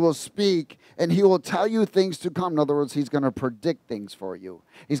hears, he will speak, and he will tell you things to come. In other words, he's going to predict things for you.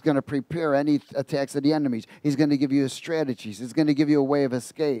 He's going to prepare any attacks of the enemies. He's going to give you strategies. He's going to give you a way of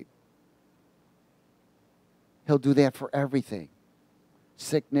escape. He'll do that for everything.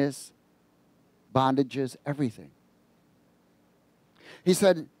 Sickness, bondages, everything. He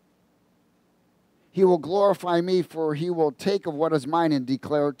said, he will glorify me, for he will take of what is mine and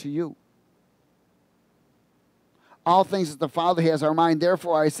declare it to you. All things that the Father has are mine.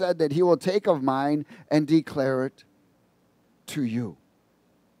 Therefore I said that he will take of mine and declare it to you.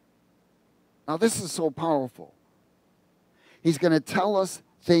 Now this is so powerful. He's going to tell us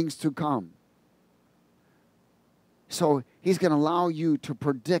things to come. So he's going to allow you to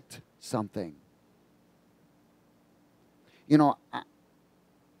predict something. You know,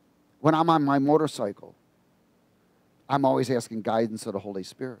 when I'm on my motorcycle, I'm always asking guidance of the Holy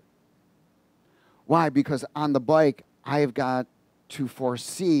Spirit. Why? Because on the bike, I have got to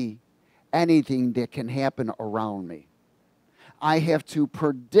foresee anything that can happen around me. I have to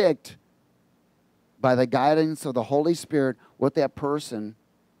predict by the guidance of the Holy Spirit what that person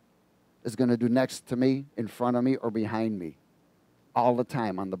is going to do next to me, in front of me, or behind me all the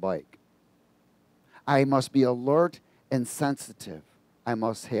time on the bike. I must be alert and sensitive. I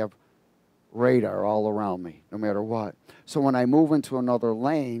must have radar all around me, no matter what. So when I move into another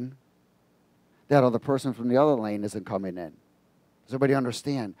lane, that other person from the other lane isn't coming in. Does everybody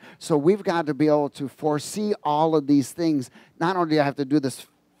understand? So we've got to be able to foresee all of these things. Not only do I have to do this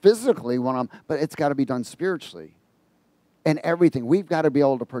physically, but it's got to be done spiritually. And everything. We've got to be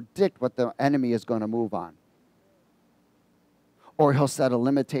able to predict what the enemy is going to move on. Or he'll set a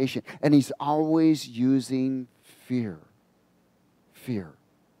limitation. And he's always using fear. Fear.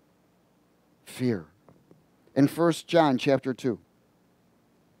 Fear. In 1 John chapter 2.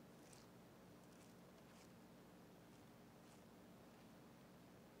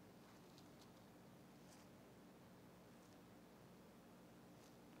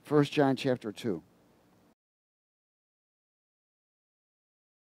 First John chapter 2.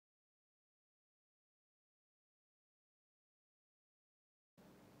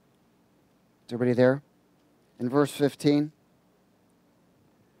 Is everybody there? In verse 15.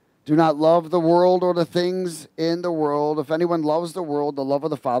 Do not love the world or the things in the world. If anyone loves the world, the love of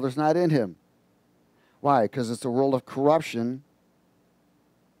the Father is not in him. Why? Because it's a world of corruption.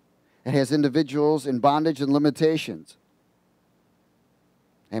 It has individuals in bondage and limitations.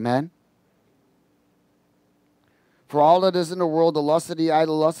 Amen? For all that is in the world, the lust of the eye,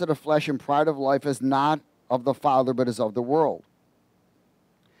 the lust of the flesh, and pride of life is not of the Father, but is of the world.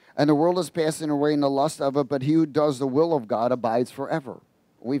 And the world is passing away in the lust of it, but he who does the will of God abides forever.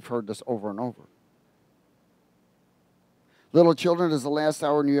 We've heard this over and over. Little children, it is the last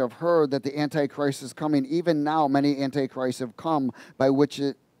hour, and you have heard that the Antichrist is coming. Even now, many Antichrists have come, by which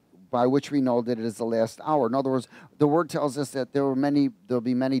we know that it is the last hour. In other words, the word tells us that there'll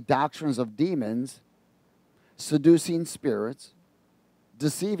be many doctrines of demons, seducing spirits,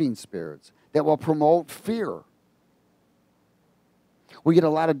 deceiving spirits, that will promote fear. We get a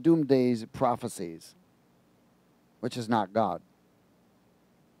lot of doomsday prophecies, which is not God.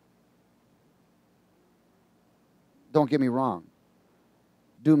 Don't get me wrong.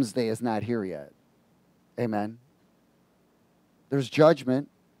 Doomsday is not here yet. Amen. There's judgment.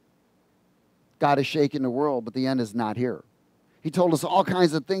 God is shaking the world, but the end is not here. He told us all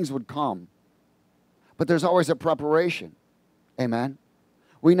kinds of things would come. But there's always a preparation. Amen.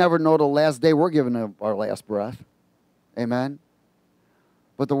 We never know the last day we're giving our last breath. Amen.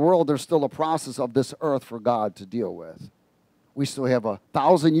 But the world, there's still a process of this earth for God to deal with. We still have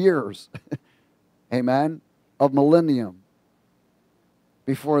 1,000 years. Amen. Of millennium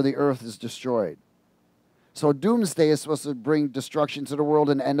before the earth is destroyed. So doomsday is supposed to bring destruction to the world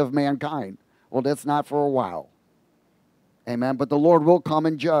and end of mankind. Well, that's not for a while. Amen. But the Lord will come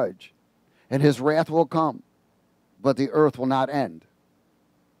and judge. And his wrath will come. But the earth will not end.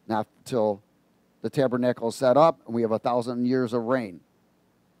 Not till the tabernacle is set up and we have 1,000 years of reign.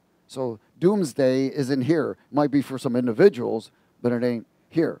 So doomsday isn't here. It might be for some individuals, but it ain't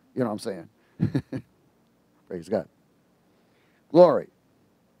here. You know what I'm saying? Praise God. Glory.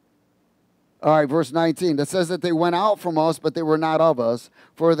 All right, verse 19. That says that they went out from us, but they were not of us.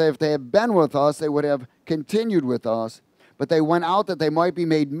 For if they had been with us, they would have continued with us. But they went out that they might be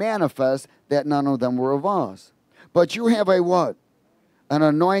made manifest that none of them were of us. But you have a what? An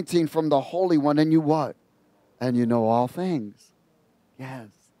anointing from the Holy One, and you what? And you know all things. Yes.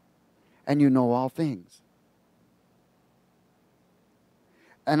 And you know all things.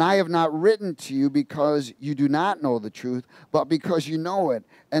 And I have not written to you because you do not know the truth, but because you know it,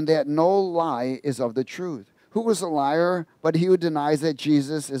 and that no lie is of the truth. Who is a liar but he who denies that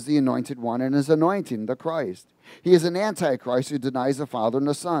Jesus is the anointed one and is anointing the Christ? He is an antichrist who denies the Father and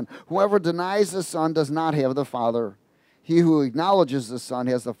the Son. Whoever denies the Son does not have the Father. He who acknowledges the Son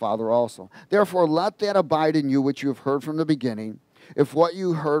has the Father also. Therefore, let that abide in you which you have heard from the beginning. If what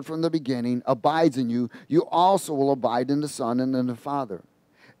you heard from the beginning abides in you, you also will abide in the Son and in the Father.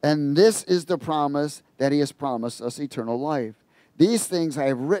 And this is the promise that he has promised us, eternal life. These things I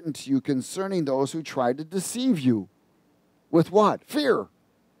have written to you concerning those who try to deceive you. With what? Fear.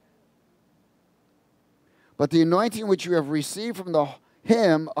 But the anointing which you have received from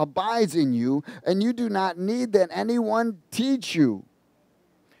him abides in you, and you do not need that anyone teach you.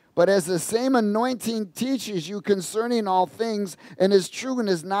 But as the same anointing teaches you concerning all things, and is true and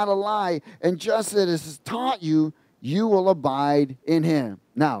is not a lie, and just as it is taught you, you will abide in him.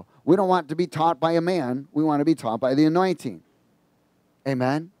 Now, we don't want to be taught by a man. We want to be taught by the anointing.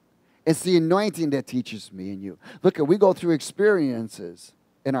 Amen? It's the anointing that teaches me and you. Look, we go through experiences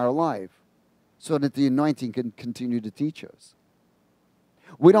in our life so that the anointing can continue to teach us.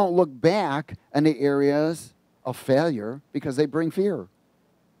 We don't look back in the areas of failure because they bring fear.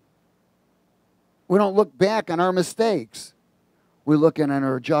 We don't look back on our mistakes. We look in on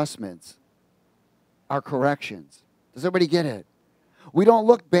our adjustments, our corrections. Does everybody get it? We don't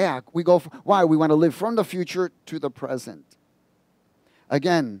look back. We go, why? We want to live from the future to the present.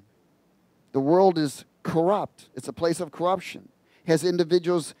 Again, the world is corrupt. It's a place of corruption. It has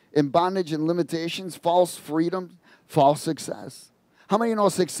individuals in bondage and limitations, false freedom, false success. How many know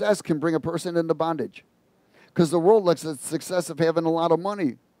success can bring a person into bondage? Because the world looks at success of having a lot of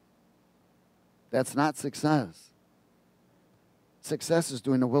money. That's not success. Success is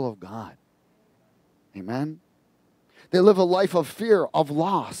doing the will of God. Amen? They live a life of fear, of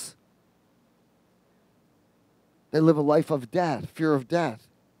loss. They live a life of death, fear of death.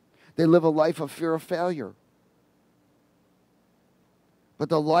 They live a life of fear of failure. But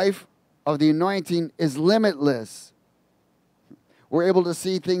the life of the anointing is limitless. We're able to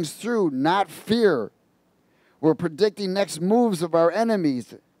see things through, not fear. We're predicting next moves of our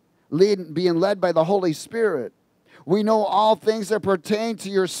enemies, being led by the Holy Spirit. We know all things that pertain to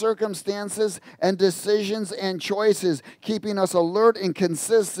your circumstances and decisions and choices, keeping us alert and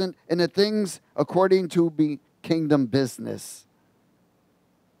consistent in the things according to kingdom business.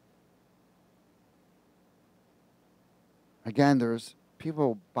 Again, there's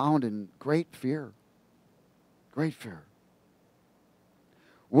people bound in great fear. Great fear.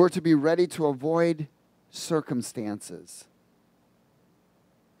 We're to be ready to avoid circumstances.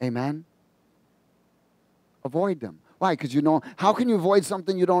 Amen? Avoid them. Why? Because you know, how can you avoid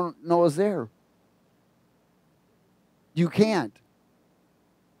something you don't know is there? You can't.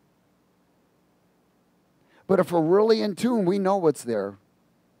 But if we're really in tune, we know what's there.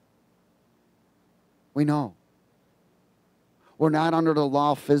 We know. We're not under the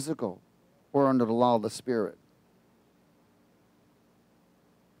law of physical. We're under the law of the Spirit.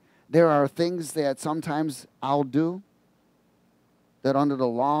 There are things that sometimes I'll do that under the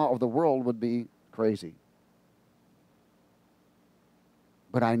law of the world would be crazy.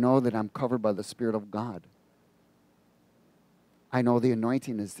 But I know that I'm covered by the Spirit of God. I know the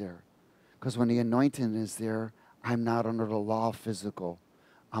anointing is there. Because when the anointing is there, I'm not under the law of physical.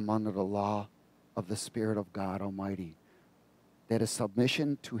 I'm under the law of the Spirit of God Almighty. That is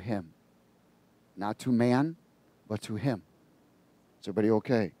submission to Him. Not to man, but to Him. Is everybody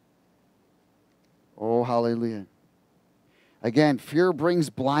okay? Oh, hallelujah. Again, fear brings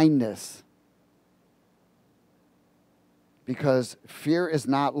blindness. Because fear is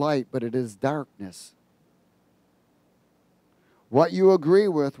not light, but it is darkness. What you agree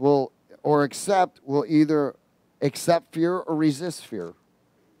with or accept will either accept fear or resist fear.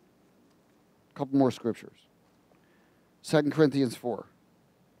 A couple more scriptures. 2 Corinthians 4.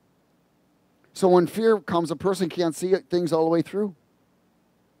 So when fear comes, a person can't see things all the way through.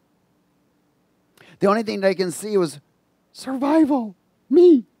 The only thing they can see was survival.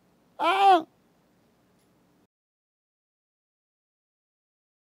 Me. Ah!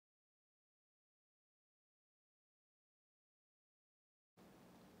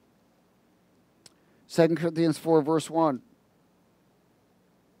 Second Corinthians 4, verse 1.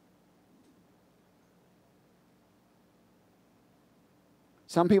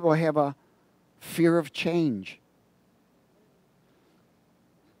 Some people have a fear of change.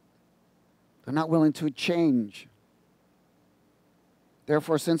 They're not willing to change.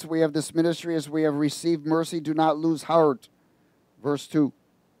 Therefore, since we have this ministry, as we have received mercy, do not lose heart. Verse 2.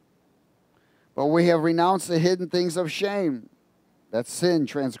 But we have renounced the hidden things of shame. That's sin,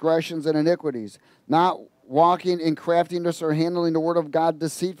 transgressions, and iniquities. Not walking in craftiness or handling the word of God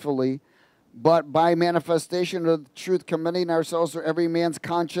deceitfully, but by manifestation of the truth, commending ourselves to every man's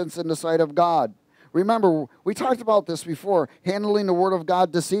conscience in the sight of God. Remember, we talked about this before, handling the word of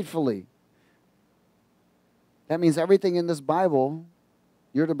God deceitfully. That means everything in this Bible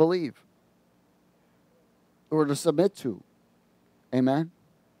you're to believe or to submit to. Amen?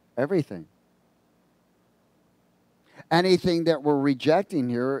 Everything. Anything that we're rejecting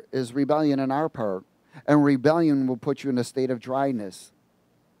here is rebellion on our part. And rebellion will put you in a state of dryness,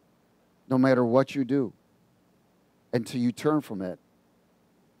 no matter what you do, until you turn from it.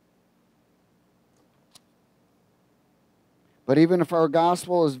 But even if our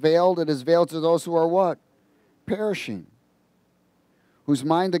gospel is veiled, it is veiled to those who are what? Perishing. Whose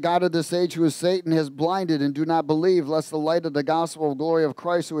mind the God of this age, who is Satan, has blinded, and do not believe, lest the light of the gospel of glory of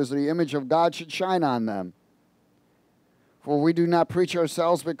Christ, who is the image of God, should shine on them. For we do not preach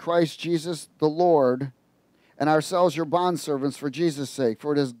ourselves, but Christ Jesus the Lord, and ourselves your bondservants for Jesus' sake.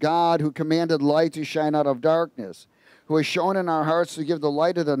 For it is God who commanded light to shine out of darkness, who has shown in our hearts to give the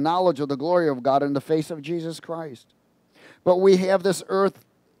light of the knowledge of the glory of God in the face of Jesus Christ. But we have this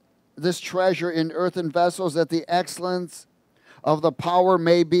treasure in earthen vessels, that the excellence of the power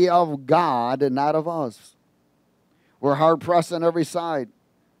may be of God and not of us. We're hard pressed on every side,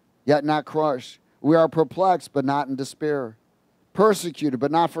 yet not crushed. We are perplexed, but not in despair. Persecuted,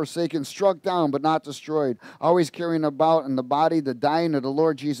 but not forsaken. Struck down, but not destroyed. Always carrying about in the body the dying of the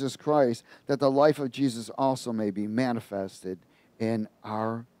Lord Jesus Christ, that the life of Jesus also may be manifested in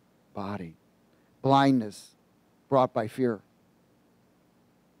our body. Blindness brought by fear.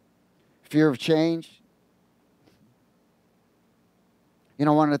 Fear of change. You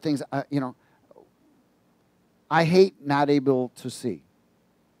know, one of the things, I hate not able to see.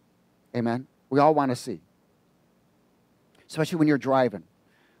 Amen? We all want to see. Especially when you're driving.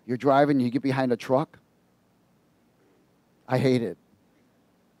 You're driving, you get behind a truck. I hate it.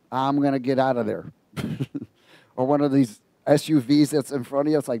 I'm going to get out of there. Or one of these SUVs that's in front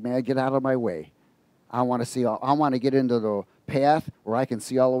of you, it's like, man, get out of my way. I want to see, I want to get into the path where I can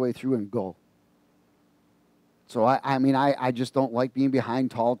see all the way through and go. So, I just don't like being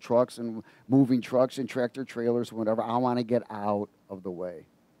behind tall trucks and moving trucks and tractor trailers and whatever. I want to get out of the way.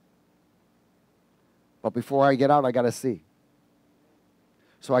 But before I get out, I got to see.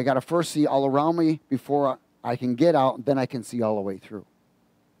 So I got to first see all around me before I can get out, and then I can see all the way through.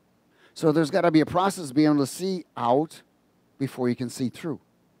 So there's got to be a process of being able to see out before you can see through.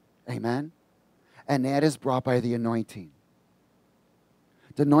 Amen? And that is brought by the anointing.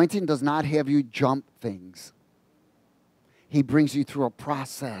 The anointing does not have you jump things. He brings you through a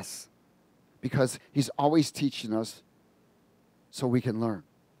process because he's always teaching us so we can learn.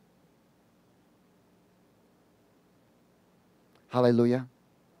 Hallelujah.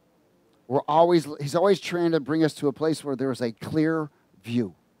 He's always trying to bring us to a place where there is a clear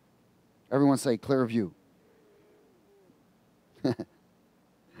view. Everyone say clear view.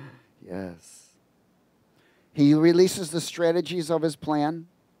 Yes. He releases the strategies of his plan,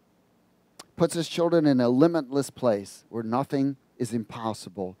 puts his children in a limitless place where nothing is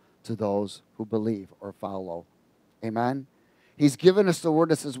impossible to those who believe or follow. Amen? He's given us the word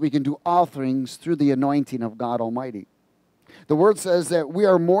that says we can do all things through the anointing of God Almighty. The word says that we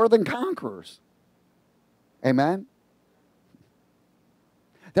are more than conquerors. Amen?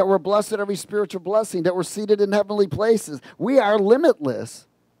 That we're blessed in every spiritual blessing, that we're seated in heavenly places. We are limitless,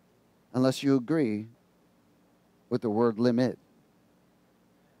 unless you agree with the word limit.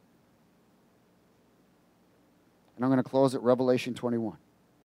 And I'm going to close at Revelation 21.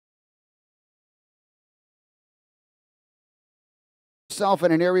 Yourself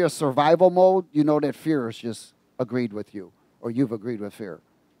in an area of survival mode, you know that fear has just agreed with you, or you've agreed with fear.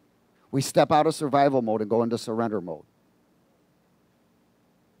 We step out of survival mode and go into surrender mode.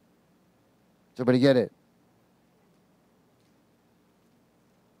 Does everybody get it?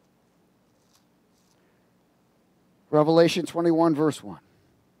 Revelation 21, verse 1.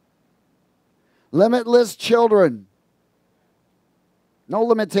 Limitless children. No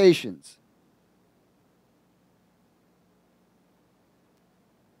limitations.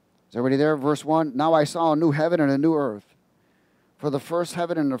 Is everybody there? Verse 1. Now I saw a new heaven and a new earth. For the first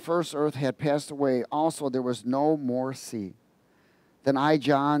heaven and the first earth had passed away. Also there was no more sea. Then I,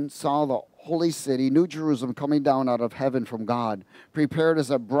 John, saw the holy city, New Jerusalem, coming down out of heaven from God, prepared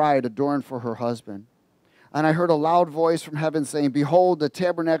as a bride adorned for her husband. And I heard a loud voice from heaven saying, Behold, the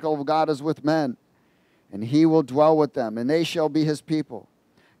tabernacle of God is with men, and he will dwell with them, and they shall be his people.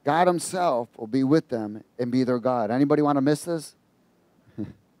 God himself will be with them and be their God. Anybody want to miss this?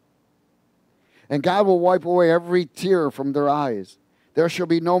 And God will wipe away every tear from their eyes. There shall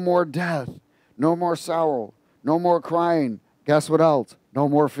be no more death, no more sorrow, no more crying. Guess what else? No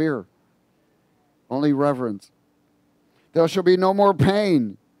more fear. Only reverence. There shall be no more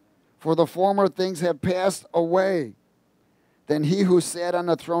pain, for the former things have passed away. Then he who sat on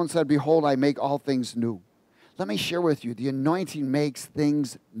the throne said, Behold, I make all things new. Let me share with you, the anointing makes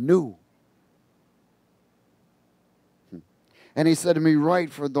things new. And he said to me, Write,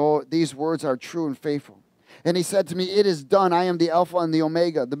 for these words are true and faithful. And he said to me, It is done. I am the Alpha and the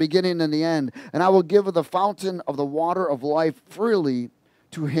Omega, the beginning and the end. And I will give of the fountain of the water of life freely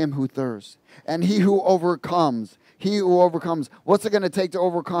to him who thirsts. And he who overcomes, what's it going to take to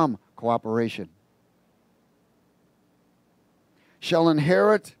overcome? Cooperation. Shall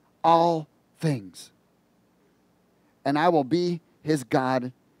inherit all things. And I will be his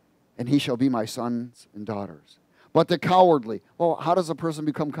God, and he shall be my sons and daughters. But the cowardly, well, how does a person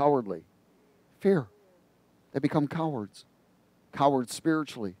become cowardly? Fear. They become cowards. Cowards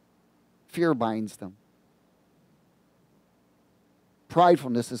spiritually. Fear binds them.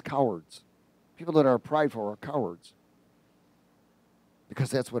 pridefulness is cowards. People that are prideful are cowards. Because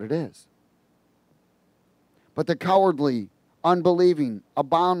that's what it is. But the cowardly, unbelieving,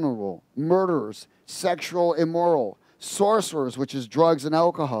 abominable, murderers, sexual immoral, sorcerers, which is drugs and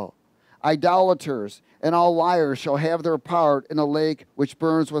alcohol, idolaters, and all liars shall have their part in a lake which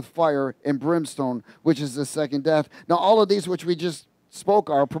burns with fire and brimstone, which is the second death. Now, all of these which we just spoke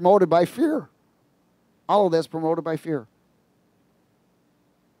are promoted by fear. All of that's promoted by fear.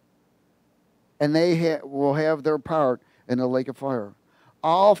 And they will have their part in the lake of fire.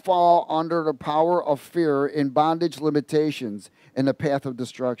 All fall under the power of fear in bondage, limitations, in the path of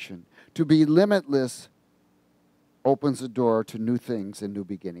destruction. To be limitless opens the door to new things and new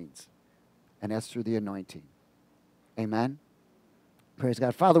beginnings. And that's through the anointing. Amen? Praise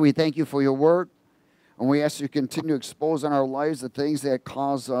God. Father, we thank you for your word. And we ask you to continue to expose in our lives the things that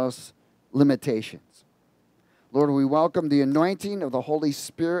cause us limitations. Lord, we welcome the anointing of the Holy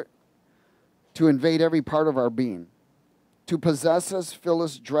Spirit to invade every part of our being, to possess us, fill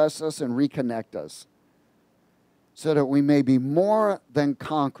us, dress us, and reconnect us, so that we may be more than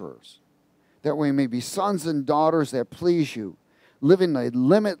conquerors, that we may be sons and daughters that please you, living a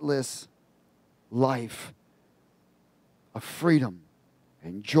limitless life of freedom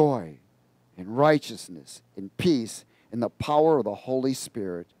and joy and righteousness and peace in the power of the Holy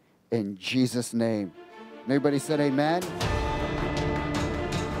Spirit. In Jesus' name. And everybody said amen.